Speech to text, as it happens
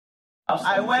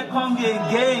I welcome you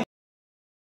again.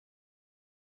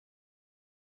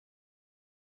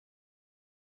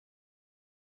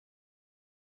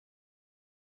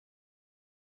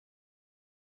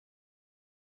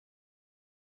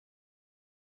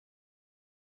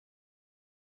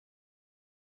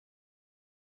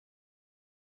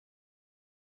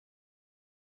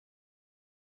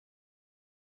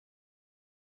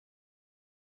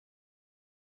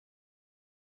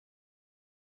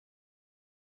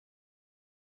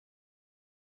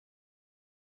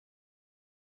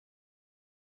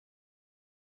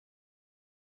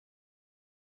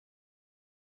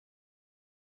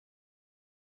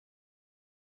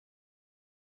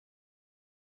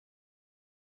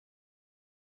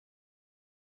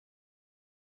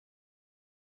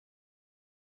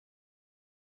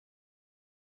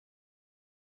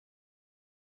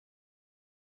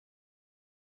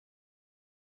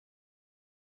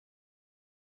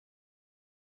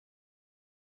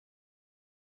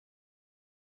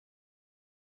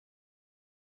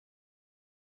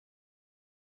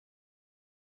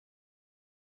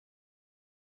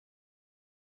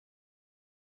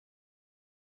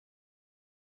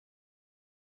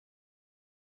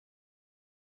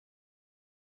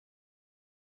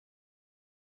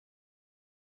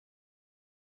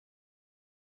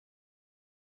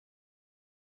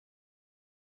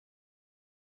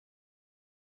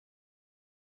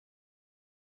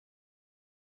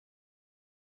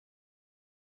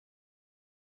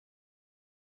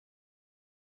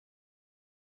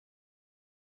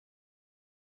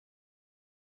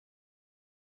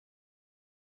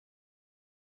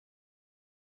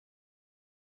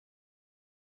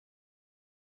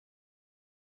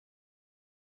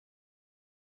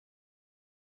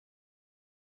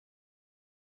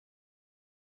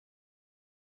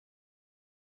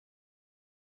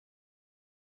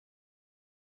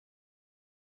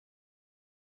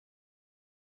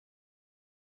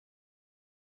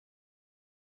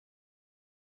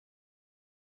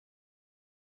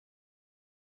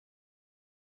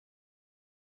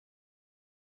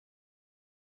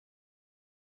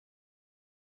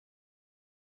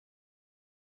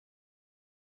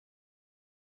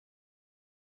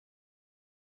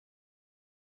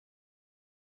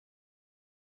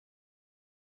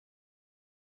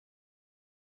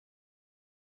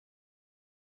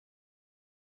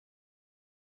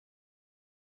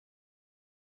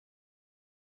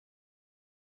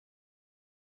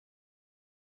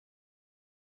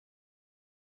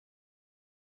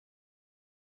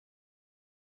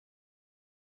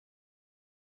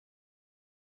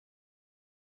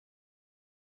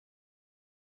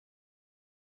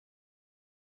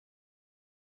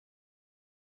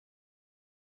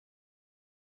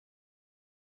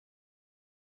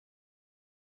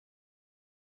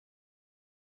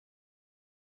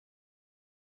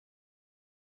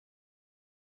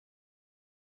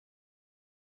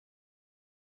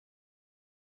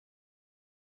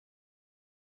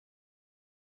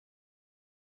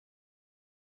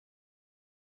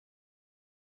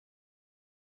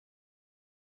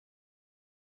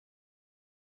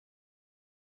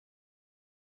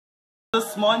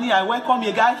 This morning, I welcome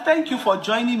you guys. Thank you for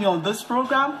joining me on this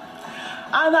program.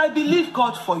 And I believe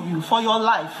God for you, for your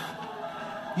life.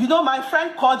 You know, my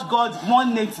friend called God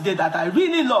one name today that I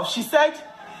really love. She said,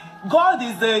 God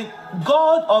is the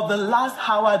God of the last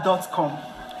hour.com.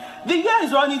 The year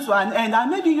is running to an end,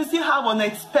 and maybe you still have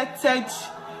unexpected,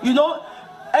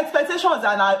 expectations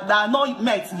that are not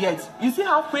met yet. You still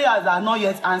have prayers that are not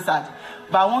yet answered.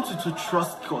 But I want you to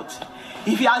trust God.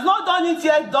 If he has not done it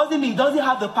yet, doesn't mean he doesn't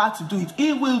have the power to do it.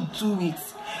 He will do it.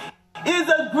 He is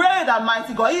a great and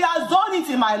mighty God. He has done it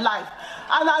in my life.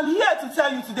 And I'm here to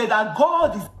tell you today that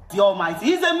God is the Almighty.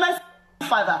 He's a merciful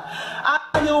Father.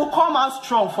 And he will come out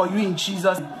strong for you in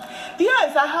Jesus' name.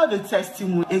 Yes, I have a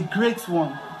testimony, a great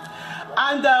one.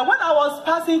 And when I was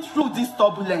passing through this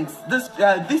turbulence,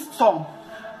 this storm,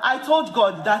 I told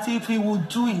God that if he would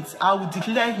do it, I would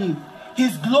declare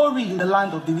his glory in the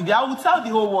land of the living. I would tell the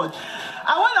whole world.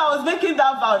 And when I was making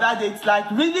that vow that day, it's like,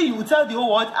 really, you will tell the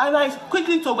whole world? And I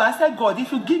quickly told God, I said, God,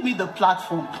 if you give me the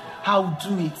platform, I will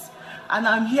do it. And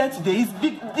I'm here today.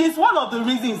 It's one of the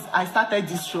reasons I started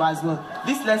this show as well.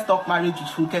 This Let's Talk Marriage with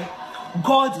Funke.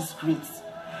 God is great.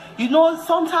 You know,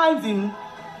 sometimes in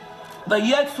the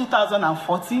year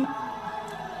 2014,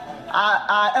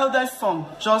 our eldest son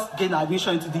just gained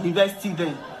admission to the university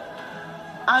then.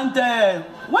 And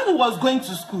when he was going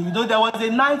to school, you know, there was a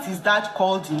night his dad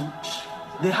called him.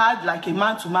 They had like a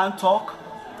man-to-man talk,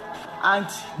 and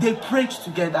they prayed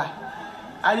together.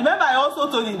 I remember I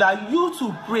also told him that you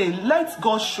to pray, let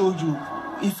God show you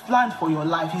his plan for your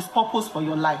life, his purpose for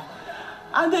your life.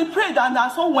 And they prayed, and our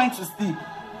son went to sleep.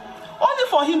 Only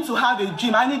for him to have a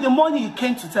dream. And in the morning, he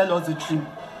came to tell us the dream.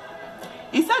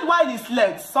 He said while he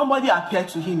slept, somebody appeared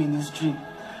to him in his dream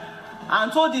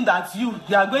and told him that you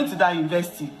are going to that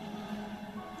university.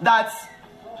 That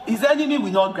his enemy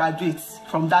will not graduate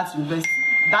from that university.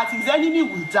 That his enemy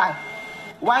will die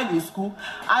while in school.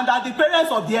 And that the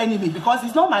parents of the enemy, because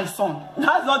he's not my son,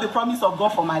 that's not the promise of God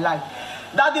for my life,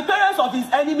 that the parents of his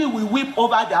enemy will weep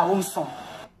over their own son.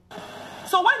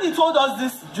 So when he told us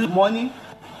this dream morning,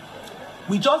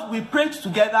 we prayed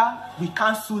together, we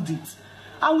cancelled it,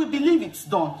 and we believe it's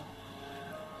done.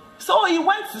 So he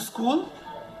went to school,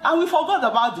 and we forgot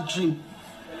about the dream.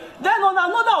 Then on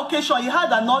another occasion, he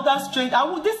had another strange,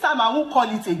 this time I won't call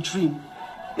it a dream.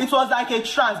 It was like a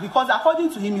trance, because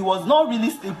according to him, he was not really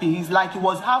sleeping. It's like he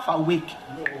was half awake.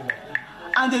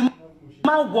 And the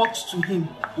man walked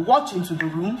into the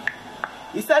room.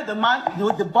 He said the man,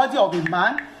 the body of a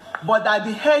man, but that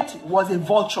the head was a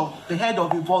vulture, the head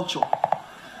of a vulture.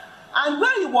 And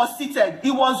where he was seated,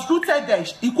 he was rooted there.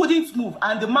 He couldn't move,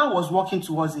 and the man was walking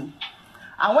towards him.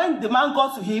 And when the man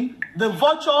got to him, the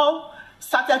vulture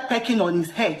started pecking on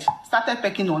his head, started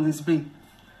pecking on his brain.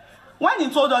 When he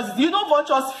told us,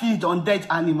 vultures feed on dead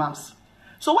animals.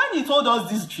 So when he told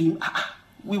us this dream,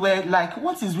 we were like,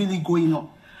 what is really going on?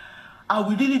 And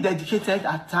we really dedicated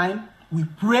our time. We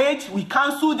prayed, we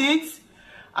cancelled it,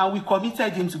 and we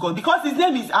committed him to God. Because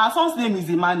our son's name is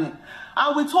Emmanuel.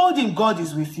 And we told him, God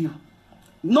is with you.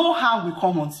 No harm will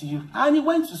come unto you. And he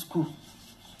went to school.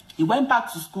 He went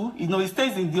back to school. He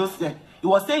stays in the hostel. He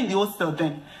was staying in the hostel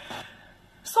then.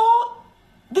 So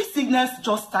this sickness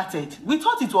just started. We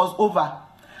thought it was over.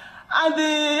 And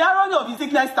the irony of the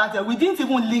sickness started. We didn't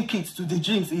even link it to the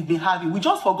dreams he'd been having. We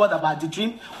just forgot about the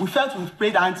dream. We felt we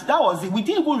prayed, and that was it. We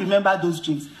didn't even remember those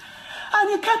dreams. And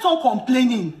he kept on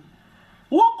complaining.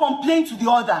 One complained to the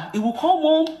other. He would come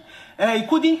home. He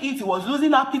couldn't eat. He was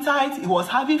losing appetite. He was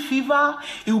having fever.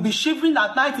 He would be shivering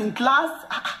at night in class.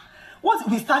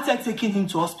 We started taking him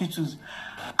to hospitals.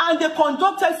 And they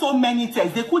conducted so many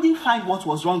tests. They couldn't find what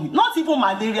was wrong with him. Not even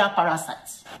malaria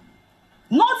parasites.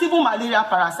 Not even malaria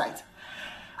parasites.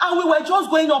 And we were just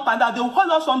going up and down. They would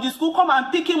call us from the school, come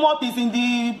and pick him up. He's in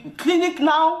the clinic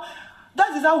now.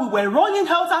 That is how we were running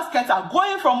helter-skelter,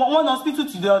 going from one hospital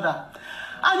to the other.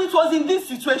 And it was in this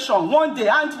situation one day.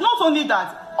 And not only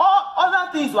that, all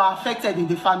other things were affected in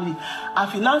the family. Our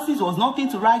finances was nothing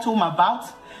to write home about.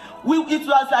 It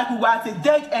was like we were at a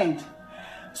dead end.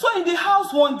 So in the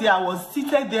house one day, I was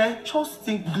seated there, just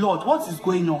thinking, Lord, what is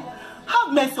going on?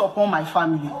 Have mercy upon my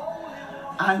family.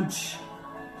 And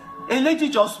a lady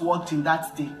just walked in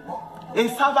that day, a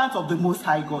servant of the Most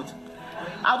High God.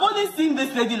 I've only seen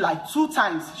this lady like 2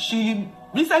 times. She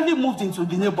recently moved into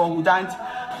the neighborhood, and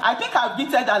I think I've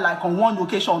visited her like on 1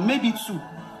 occasion, maybe 2.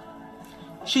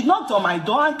 She knocked on my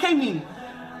door and came in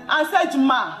and said,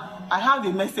 Ma, I have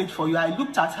a message for you. I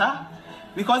looked at her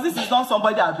because this is not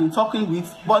somebody I've been talking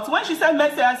with. But when she said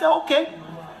message, I said, okay.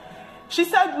 She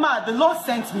said, Ma, the Lord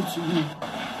sent me to you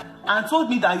and told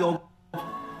me that your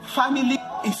family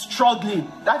is struggling.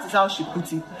 That is how she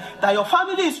put it. That your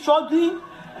family is struggling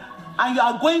and you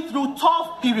are going through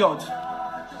tough period.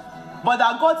 But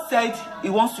that God said he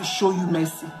wants to show you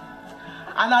mercy.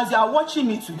 And as you are watching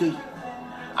me today,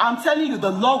 I'm telling you,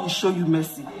 the Lord will show you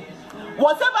mercy.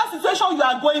 Whatever situation you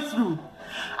are going through.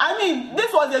 I mean,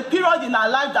 this was a period in our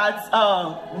life that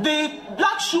the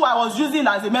black shoe I was using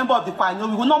as a member of the choir,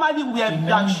 we would normally wear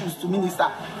black shoes to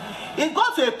minister. It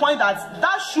got to a point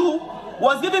that shoe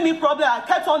was giving me problem. I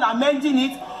kept on amending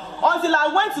it until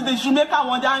I went to the Jamaica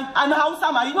one day, and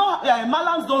Hausa man,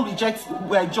 Malams don't reject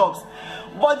jobs.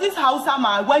 But this Hausa man,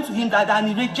 I went to him and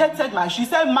he rejected my shoe. He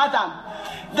said, Madam,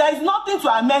 there is nothing to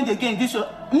amend again.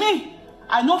 Me,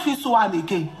 I no feel so am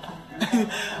again.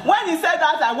 When he said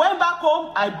that, I went back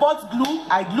home, I bought glue,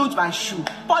 I glued my shoe,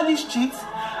 polished it,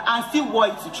 and still wore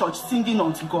it to church, singing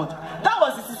unto God. That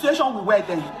was the situation we were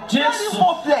then. Yes. Very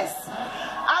hopeless.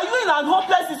 Are you in a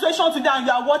hopeless situation today and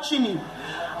you are watching me?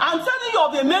 I'm telling you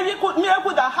of a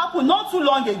miracle that happened not too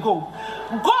long ago.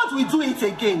 God will do it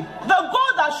again. The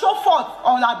God that showed forth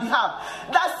on our behalf,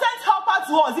 that sent helper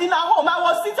to us in our home. I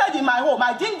was seated in my home.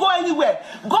 I didn't go anywhere.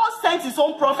 God sent his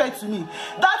own prophet to me.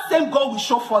 That same God will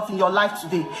show forth in your life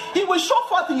today. He will show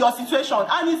forth in your situation,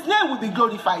 and his name will be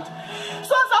glorified.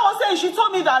 So as I was saying, she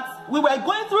told me that we were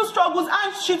going through struggles,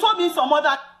 and she told me some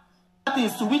other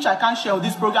things to which I can't share on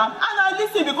this program, and I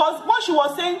listened because what she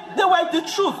was saying, they were the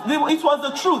truth. It was the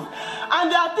truth.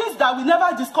 And there are things that we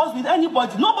never discussed with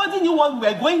anybody. Nobody knew what we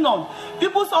were going on.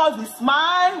 People saw us, we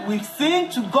smile, we sing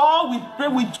to God, we pray,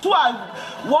 we do our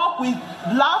work, we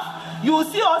laugh. You will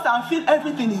see us and feel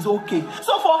everything is okay.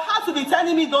 So for her to be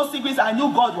telling me those secrets, I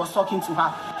knew God was talking to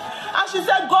her. And she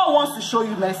said, God wants to show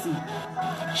you mercy.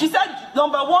 She said,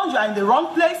 number one, you are in the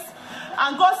wrong place.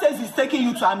 And God says he's taking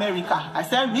you to America. I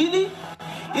said, really?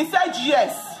 He said,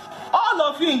 yes. All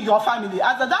of you in your family.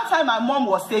 As at that time, my mom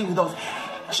was staying with us.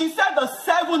 She said, the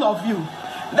 7 of you.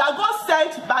 That God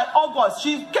said by August.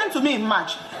 She came to me in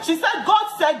March. She said, God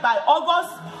said by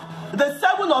August, the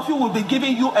 7 of you will be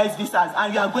giving US visas.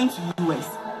 And you are going to US.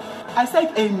 I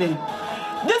said, amen.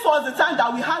 This was the time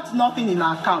that we had nothing in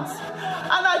our accounts.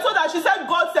 And I told her, she said,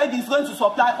 God said he's going to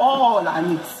supply all our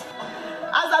needs.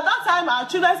 As at that time, our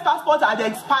children's passport had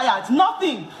expired.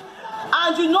 Nothing.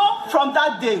 And you know, from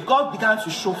that day, God began to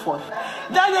show forth.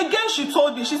 Then again, she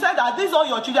told me, she said that these are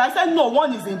your children. I said, no,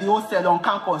 one is in the hostel on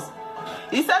campus.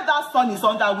 He said that son is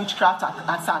under witchcraft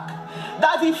attack.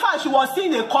 That in fact, she was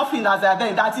seeing a coffin as I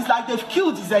then. That is like they've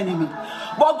killed his enemy.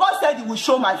 But God said he will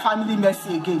show my family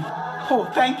mercy again.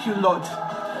 Oh, thank you, Lord.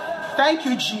 Thank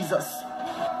you, Jesus.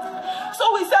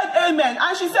 So we said amen.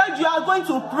 And she said, you are going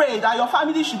to pray that your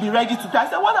family should be ready to pray. I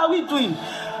said, what are we doing?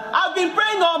 I've been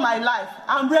praying all my life.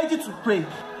 I'm ready to pray.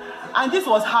 And this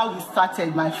was how we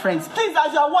started, my friends. Please,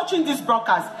 as you are watching this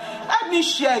broadcast, help me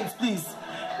share it, please.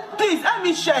 Please, help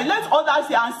me share it. Let others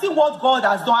hear and see what God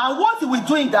has done and what he will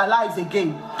do in their lives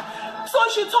again. So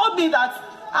she told me that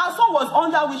our son was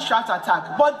under witchcraft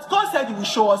attack. But God said he will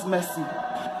show us mercy.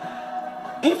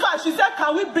 In fact, she said,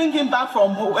 can we bring him back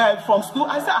from school?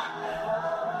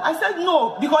 I said,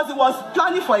 no, because he was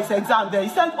planning for his exam there. He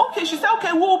said, okay. She said,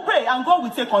 okay, we'll pray and God will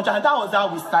take control. And that was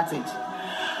how we started.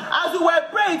 As we were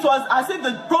praying, it was as if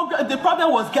the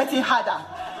problem was getting harder.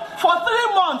 For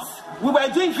 3 months, we were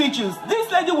doing vigils.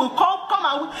 This lady will come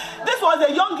and this was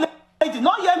a young lady,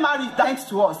 not yet married, thanks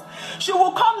to us. She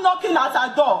will come knocking at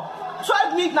our door,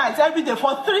 12 midnight every day.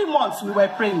 For 3 months, we were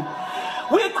praying.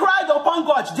 We cried upon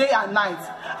God day and night,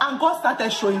 and God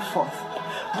started showing forth.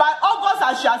 By August,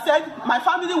 as she had said, my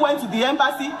family went to the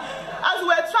embassy. As we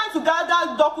were trying to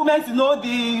gather documents, you know,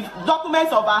 the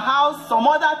documents of our house, some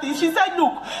other things, she said,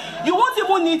 look, you won't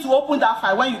even need to open that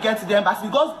file when you get to the embassy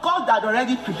because God had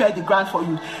already prepared the grant for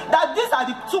you. That these are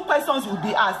the 2 questions you'll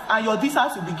be asked and your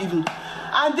visas will be given.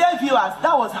 And their viewers,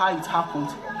 that was how it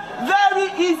happened. Very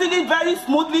easily, very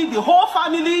smoothly, the whole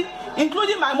family,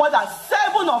 including my mother,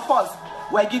 7 of us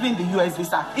were given the US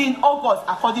visa in August,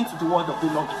 according to the word of the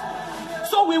Lord.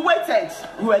 So we waited.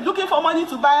 We were looking for money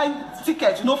to buy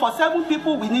tickets. You know, for 7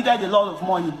 people, we needed a lot of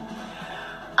money.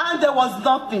 And there was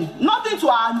nothing to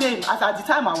our name, as at the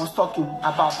time I was talking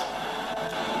about.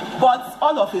 But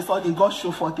all of a sudden, God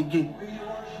showed forth again.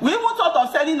 We even thought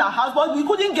of selling our house, but we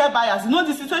couldn't get buyers. You know,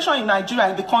 the situation in Nigeria,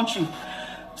 in the country.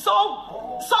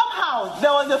 So somehow,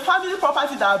 there was a family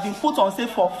property that had been put on sale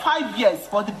for 5 years,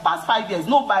 for the past 5 years,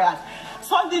 no buyers.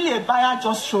 Suddenly, a buyer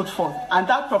just showed forth, and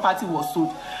that property was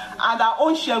sold. And our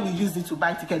own share, we used it to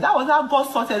buy tickets. That was how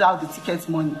God sorted out the tickets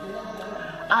money.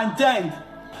 And then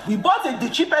we bought the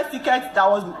cheapest ticket that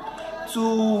was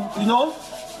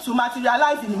to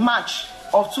materialize in March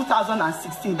of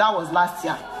 2016. That was last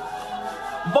year.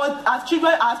 But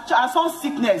our son's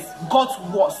sickness got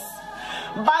worse.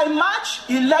 By March,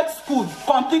 he left school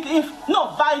completely.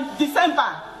 No, by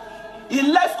December, he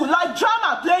left school, like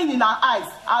drama playing in our eyes.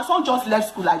 Our son just left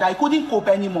school like that. He couldn't cope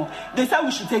anymore. They said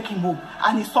we should take him home.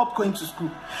 And he stopped going to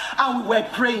school. And we were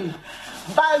praying.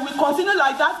 We continued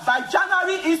like that. By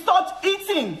January, he stopped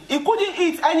eating. He couldn't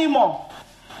eat anymore.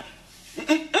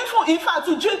 In fact,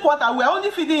 to drink water, we were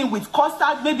only feeding him with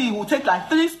custard. Maybe he would take like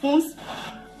 3 spoons.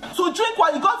 To drink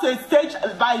water, he got to a stage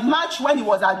by March when he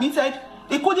was admitted.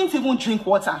 He couldn't even drink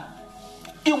water.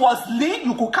 He was lean.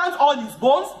 You could count all his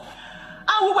bones.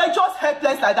 And we were just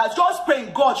helpless like that, just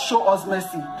praying, God, show us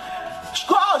mercy.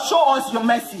 God, show us your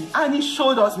mercy. And he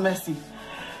showed us mercy.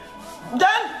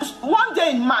 Then, one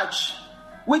day in March,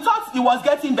 we thought he was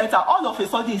getting better. All of a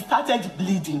sudden, he started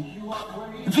bleeding.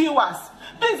 Viewers,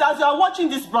 please, as you are watching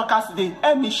this broadcast today,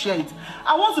 help me share it.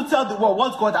 I want to tell the world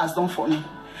what God has done for me.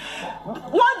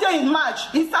 One day in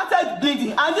March, he started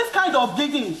bleeding. And this kind of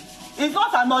bleeding is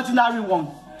not an ordinary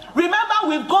one. Remember,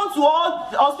 we've gone to all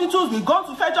the hospitals, we've gone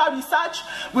to Federal Research,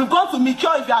 we've gone to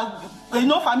Mikio, if you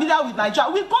are familiar with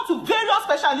Naija. We've gone to various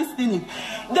specialist clinics.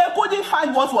 They couldn't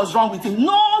find what was wrong with him.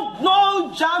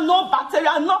 No germ, no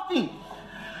bacteria, nothing.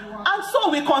 And so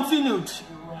we continued.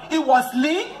 It was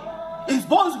lean, his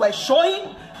bones were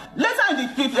showing. Later in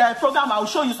the program, I will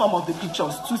show you some of the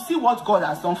pictures to see what God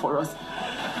has done for us.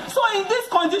 So in this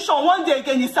condition, one day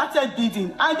again, he started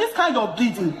bleeding. And this kind of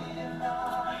bleeding,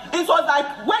 it was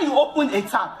like when you open a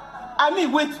tap. I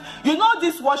mean, with, you know,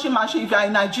 this washing machine, if you are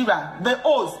in Nigeria, the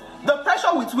hose, the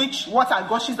pressure with which water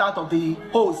gushes out of the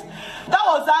hose. That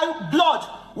was how blood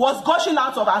was gushing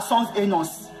out of our son's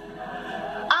anus.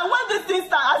 And when this thing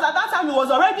started, as at that time he was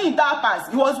already in diapers,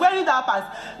 he was wearing diapers,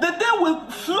 the thing will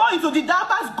flow into the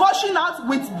diapers, gushing out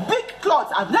with big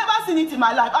clots. I've never seen it in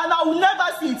my life, and I will never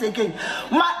see it again.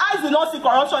 My eyes will not see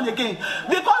corruption again,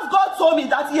 because God told me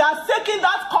that he has taken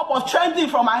that cup of trembling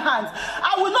from my hands.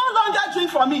 I will no longer drink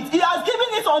from it. He has given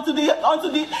it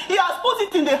he has put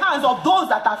it in the hands of those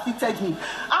that afflicted me,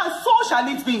 and so shall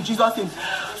it be in Jesus' name.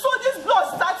 So this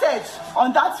blood started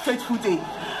on that fateful day,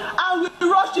 and we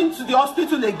rushed into the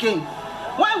hospital again.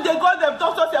 When they got there, the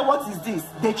doctor said, "What is this?"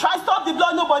 They tried to stop the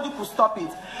blood, nobody could stop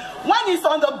it. When it's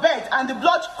on the bed and the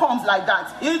blood comes like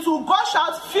that, it will gush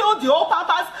out, fill the whole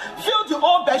pampers, fill the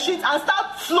whole bedsheet, and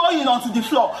start flowing onto the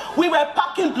floor. We were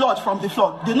packing blood from the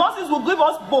floor. The nurses would give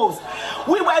us bowls.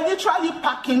 We were literally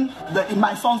packing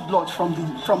my son's blood from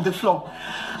the floor.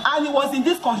 And he was in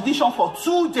this condition for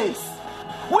 2 days.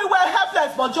 We were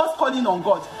helpless, but just calling on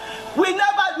God.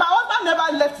 My husband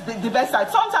never left the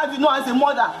bedside. Sometimes, as a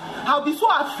mother, I'll be so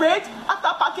afraid.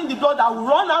 After packing the blood, I will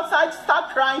run outside,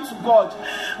 start crying to God.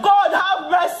 God, have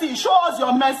mercy. Show us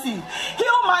your mercy.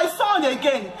 Heal my son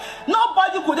again.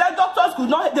 Nobody could help. Doctors could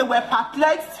not. They were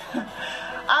perplexed.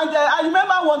 And I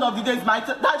remember one of the days, my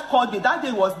dad called me. That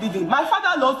day was leaving. My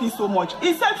father loved me so much.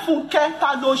 He said, "Funke,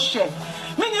 Taloshe."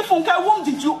 Meaning, Funke, whom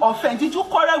did you offend? Did you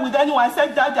quarrel with anyone? I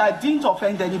said, "Daddy, I didn't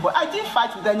offend anybody. I didn't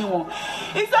fight with anyone."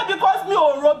 He said, "Because me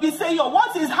or Robbie saying,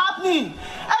 what is happening?"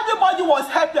 Everybody was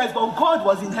helpless, but God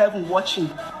was in heaven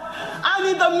watching. And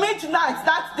in the midnight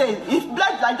that day, it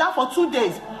bled like that for 2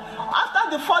 days.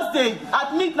 After the first day,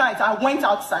 at midnight, I went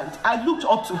outside. I looked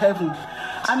up to heaven,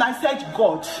 and I said,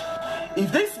 "God,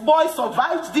 if this boy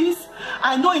survived this,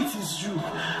 I know it is you.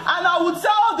 And I will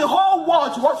tell the whole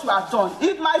world what you have done.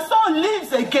 If my son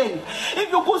lives again,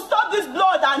 if you could stop this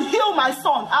blood and heal my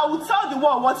son, I will tell the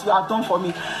world what you have done for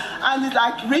me." And he's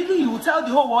like, "Really? You will tell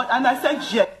the whole world?" And I said,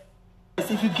 "Yes.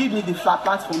 If you give me the flat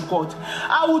from God,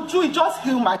 I will do it. Just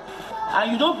heal my..."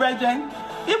 And brethren,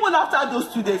 even after those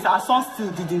 2 days, our son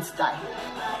still didn't die.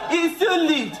 He still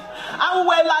lived. And we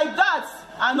were like that.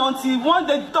 And until one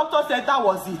day, the doctor said that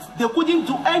was it. They couldn't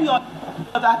do any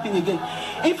other thing again.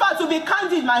 In fact, to be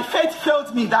candid, my faith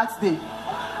failed me that day.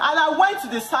 And I went to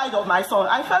the side of my son.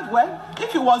 I felt, well,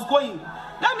 if he was going,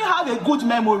 let me have a good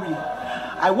memory.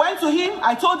 I went to him.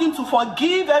 I told him to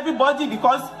forgive everybody,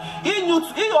 because he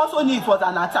also knew it was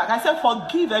an attack. I said,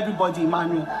 "Forgive everybody,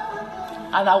 Emmanuel."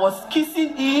 And I was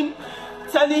kissing him,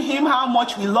 telling him how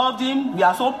much we loved him. "We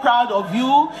are so proud of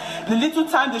you. The little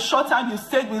time, the short time you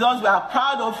stayed with us, we are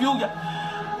proud of you."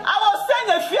 I was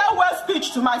saying a farewell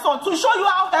speech to my son to show you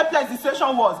how helpless the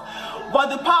situation was. But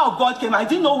the power of God came. I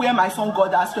didn't know where my son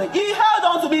got that strength. He held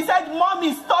on to me. He said,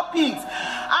 "Mommy, stop it.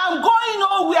 I'm going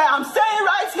nowhere. I'm staying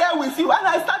right here with you." And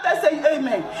I started saying,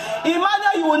 "Amen.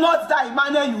 Emmanuel, you will not die.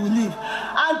 Emmanuel, you will live."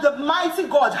 And the mighty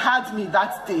God had me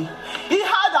that day. He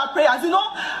heard our prayers.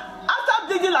 After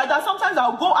bleeding like that, sometimes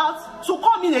I'll go out to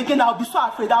come in again. I'll be so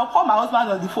afraid. I'll call my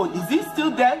husband on the phone. "Is he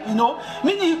still there?"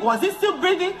 Meaning, was he still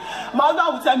breathing? My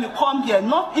husband would tell me, "Come here."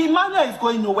 "No, Emmanuel is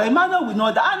going nowhere. Emmanuel will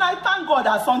not die." And I thank God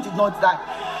our son did not die.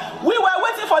 We were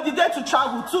waiting for the day to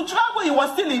travel. He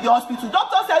was still in the hospital.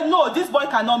 Doctor said, "No, this boy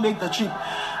cannot make the trip."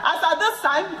 As at this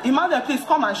time, Emmanuel, please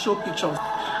come and show pictures.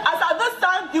 As at this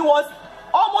time, he was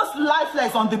almost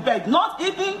lifeless on the bed, not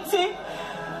eating tea.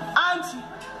 And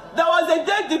there was a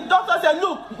day the doctor said,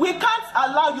 "Look, we can't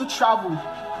allow you travel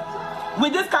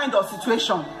with this kind of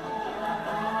situation."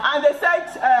 And they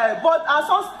said, but our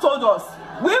son told us,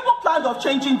 we even planned of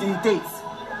changing the dates.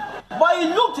 But he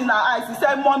looked in our eyes. He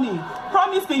said, "Mommy,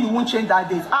 promise me you won't change that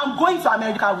date. I'm going to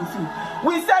America with you."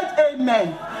 We said,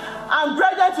 "Amen." And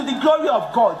brethren, to the glory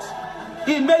of God,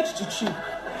 he made the trip.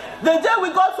 The day we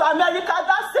got to America,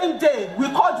 that same day, we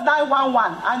called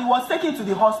 911, and he was taken to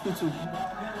the hospital.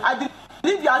 I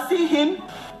believe you are seeing him.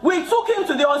 We took him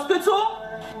to the hospital,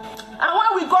 and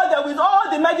when we got there with all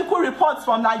the medical reports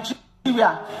from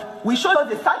Nigeria, we showed us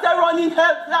they started running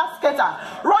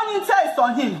running tests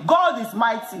on him. God is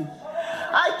mighty.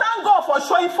 I thank God for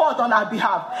showing forth on our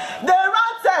behalf. They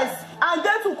ran tests, and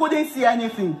they too couldn't see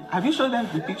anything. Have you showed them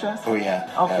the pictures? Oh yeah.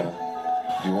 Okay.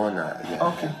 The one. Yeah.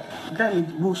 Okay.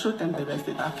 Then we'll show them the rest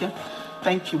of it. Okay.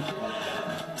 Thank you.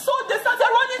 So they started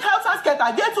running helter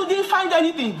skelter. They too didn't find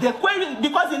anything. They queried,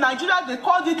 because in Nigeria they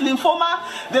called it lymphoma,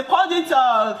 they called it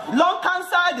lung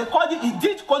cancer, they called it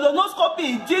did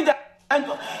colonoscopy, it did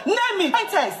name it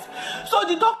test. So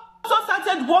the doctor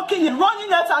started working in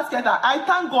running helter skelter. I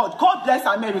thank God. God bless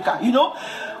America.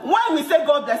 When we say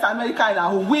God bless America and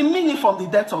our home, we mean it from the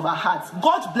depth of our hearts.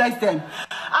 God bless them.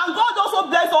 And God also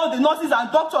bless all the nurses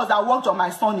and doctors that worked on my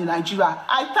son in Nigeria.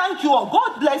 I thank you all.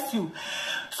 God bless you.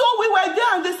 So we were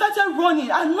there and they started running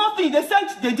and nothing. They said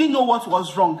they didn't know what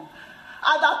was wrong.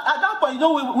 At that point, you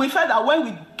know, we felt that when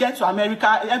we get to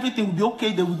America, everything will be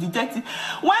okay, they will detect it.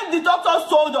 When the doctors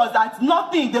told us that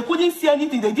nothing, they couldn't see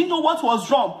anything, they didn't know what was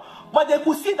wrong, but they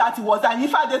could see that it was. And in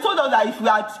fact, they told us that if we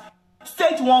had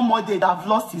stayed one more day, they'd have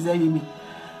lost his enemy.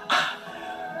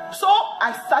 So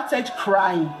I started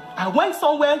crying. I went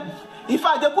somewhere. In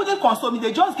fact, they couldn't console me.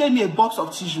 They just gave me a box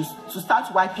of tissues to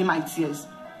start wiping my tears.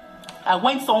 I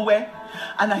went somewhere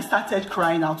and I started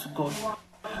crying out to God.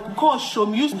 God, show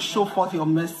me. You show forth your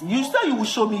mercy. You said you will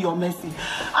show me your mercy.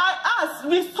 I asked,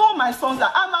 restore my sons.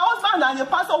 And my husband and the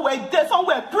pastor were there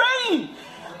somewhere praying,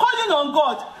 calling on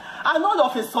God. And all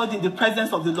of a sudden, the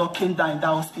presence of the Lord came down in that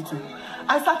hospital.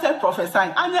 I started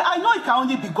prophesying. And I know it can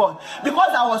only be God. Because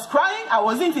I was crying, I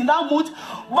wasn't in that mood.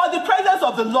 But the presence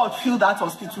of the Lord filled that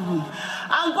hospital room.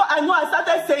 And God, I know I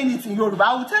started saying it in Yoruba.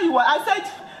 I will tell you what. I said,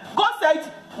 God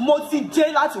said,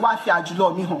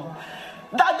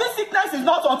 that this sickness is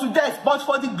not unto death, but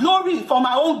for the glory, for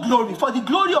my own glory, for the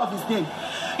glory of his name.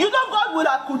 You know,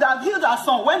 God could have healed our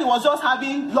son when he was just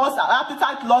having loss,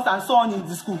 appetite loss and so on in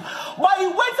the school. But he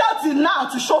waited till now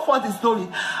to show forth his glory.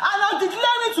 And I'm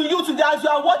declaring to you today as you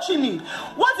are watching me,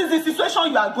 what is the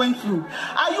situation you are going through?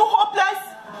 Are you hopeless?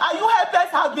 Are you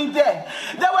helpless? I've been there.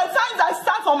 There were times I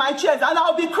sat on my chairs and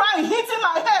I'll be crying, hitting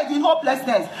my head in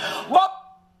hopelessness. But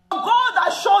God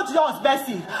that showed us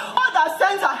mercy, God that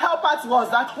sent a helper to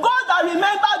us, that God that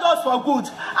remembered us for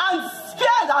good and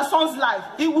spared our son's life,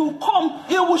 He will come,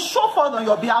 He will show forth on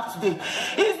your behalf today.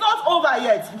 It's not over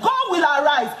yet. God will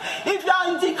arise. If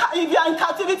you are in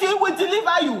captivity, He will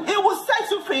deliver you. He will set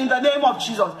you free in the name of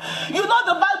Jesus. You know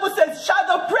the Bible says, shall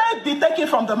the prey be taken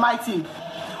from the mighty,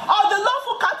 or the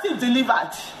lawful captive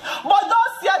delivered? But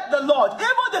thus saith the Lord,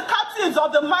 even the captives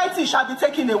of the mighty shall be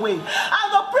taken away, and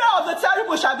the prey of the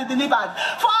terrible shall be delivered.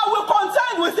 For I will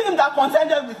contend with him that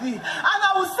contended with thee, and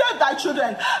I will save thy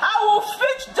children. I will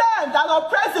feed them that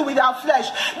oppress thee with their flesh.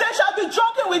 They shall be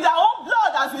drunken with their own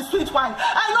blood as with sweet wine,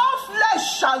 and all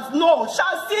flesh shall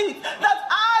see that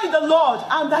I, the Lord,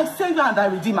 am thy Savior and thy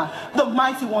Redeemer, the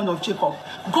mighty one of Jacob.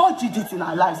 God did it in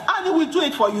our lives, and He will do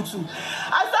it for you too.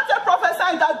 I started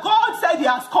prophesying that God said He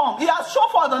has come. He has shown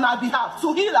forth on our behalf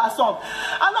to heal our son.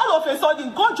 And all of a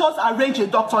sudden, God just arranged a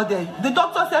doctor there. The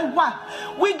doctor said, "Why?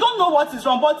 We don't know what is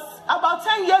wrong, but about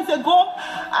 10 years ago,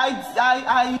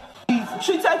 I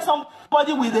treated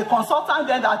somebody with a consultant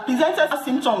there that presented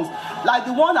symptoms like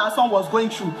the one our son was going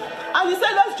through. And he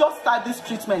said, let's just start this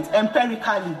treatment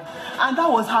empirically." And that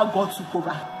was how God took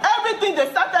over. Everything they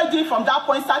started doing from that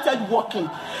point started working.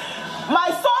 My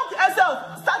son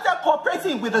herself started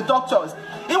cooperating with the doctors.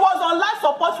 He was on life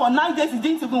support for 9 days. He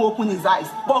didn't even open his eyes.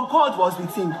 But God was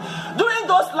with him. During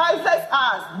those lifeless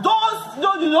hours, those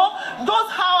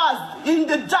hours in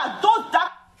the dark, those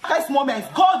darkest moments,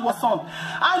 God was on.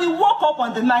 And he woke up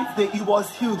on the 9th day. He was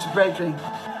healed, brethren.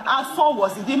 Our son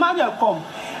was healed. Emmanuel, come.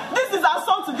 This is our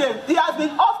son today. He has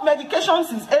been off medication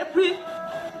since April.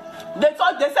 They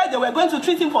said they were going to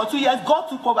treat him for 2 years. God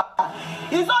took over.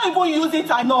 He's not even using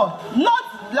Tylenol.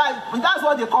 Not like, that's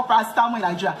what they call paracetamol in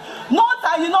Nigeria. No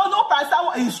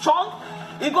paracetamol is strong.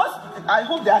 It goes. I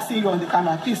hope they are seeing you on the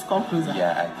camera. Please come closer.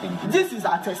 Yeah, I think this is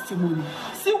our testimony.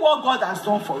 See what God has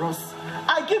done for us.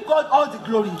 I give God all the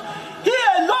glory. He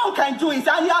alone can do it,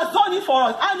 and He has done it for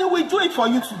us, and He will do it for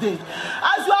you today.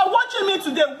 As you are watching me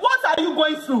today, what are you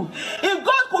going through? If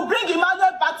God could bring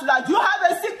Emmanuel back to life, do you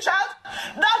have a sick child?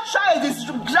 That child is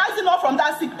rising up from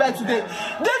that sick bed today.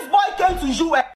 This boy came to you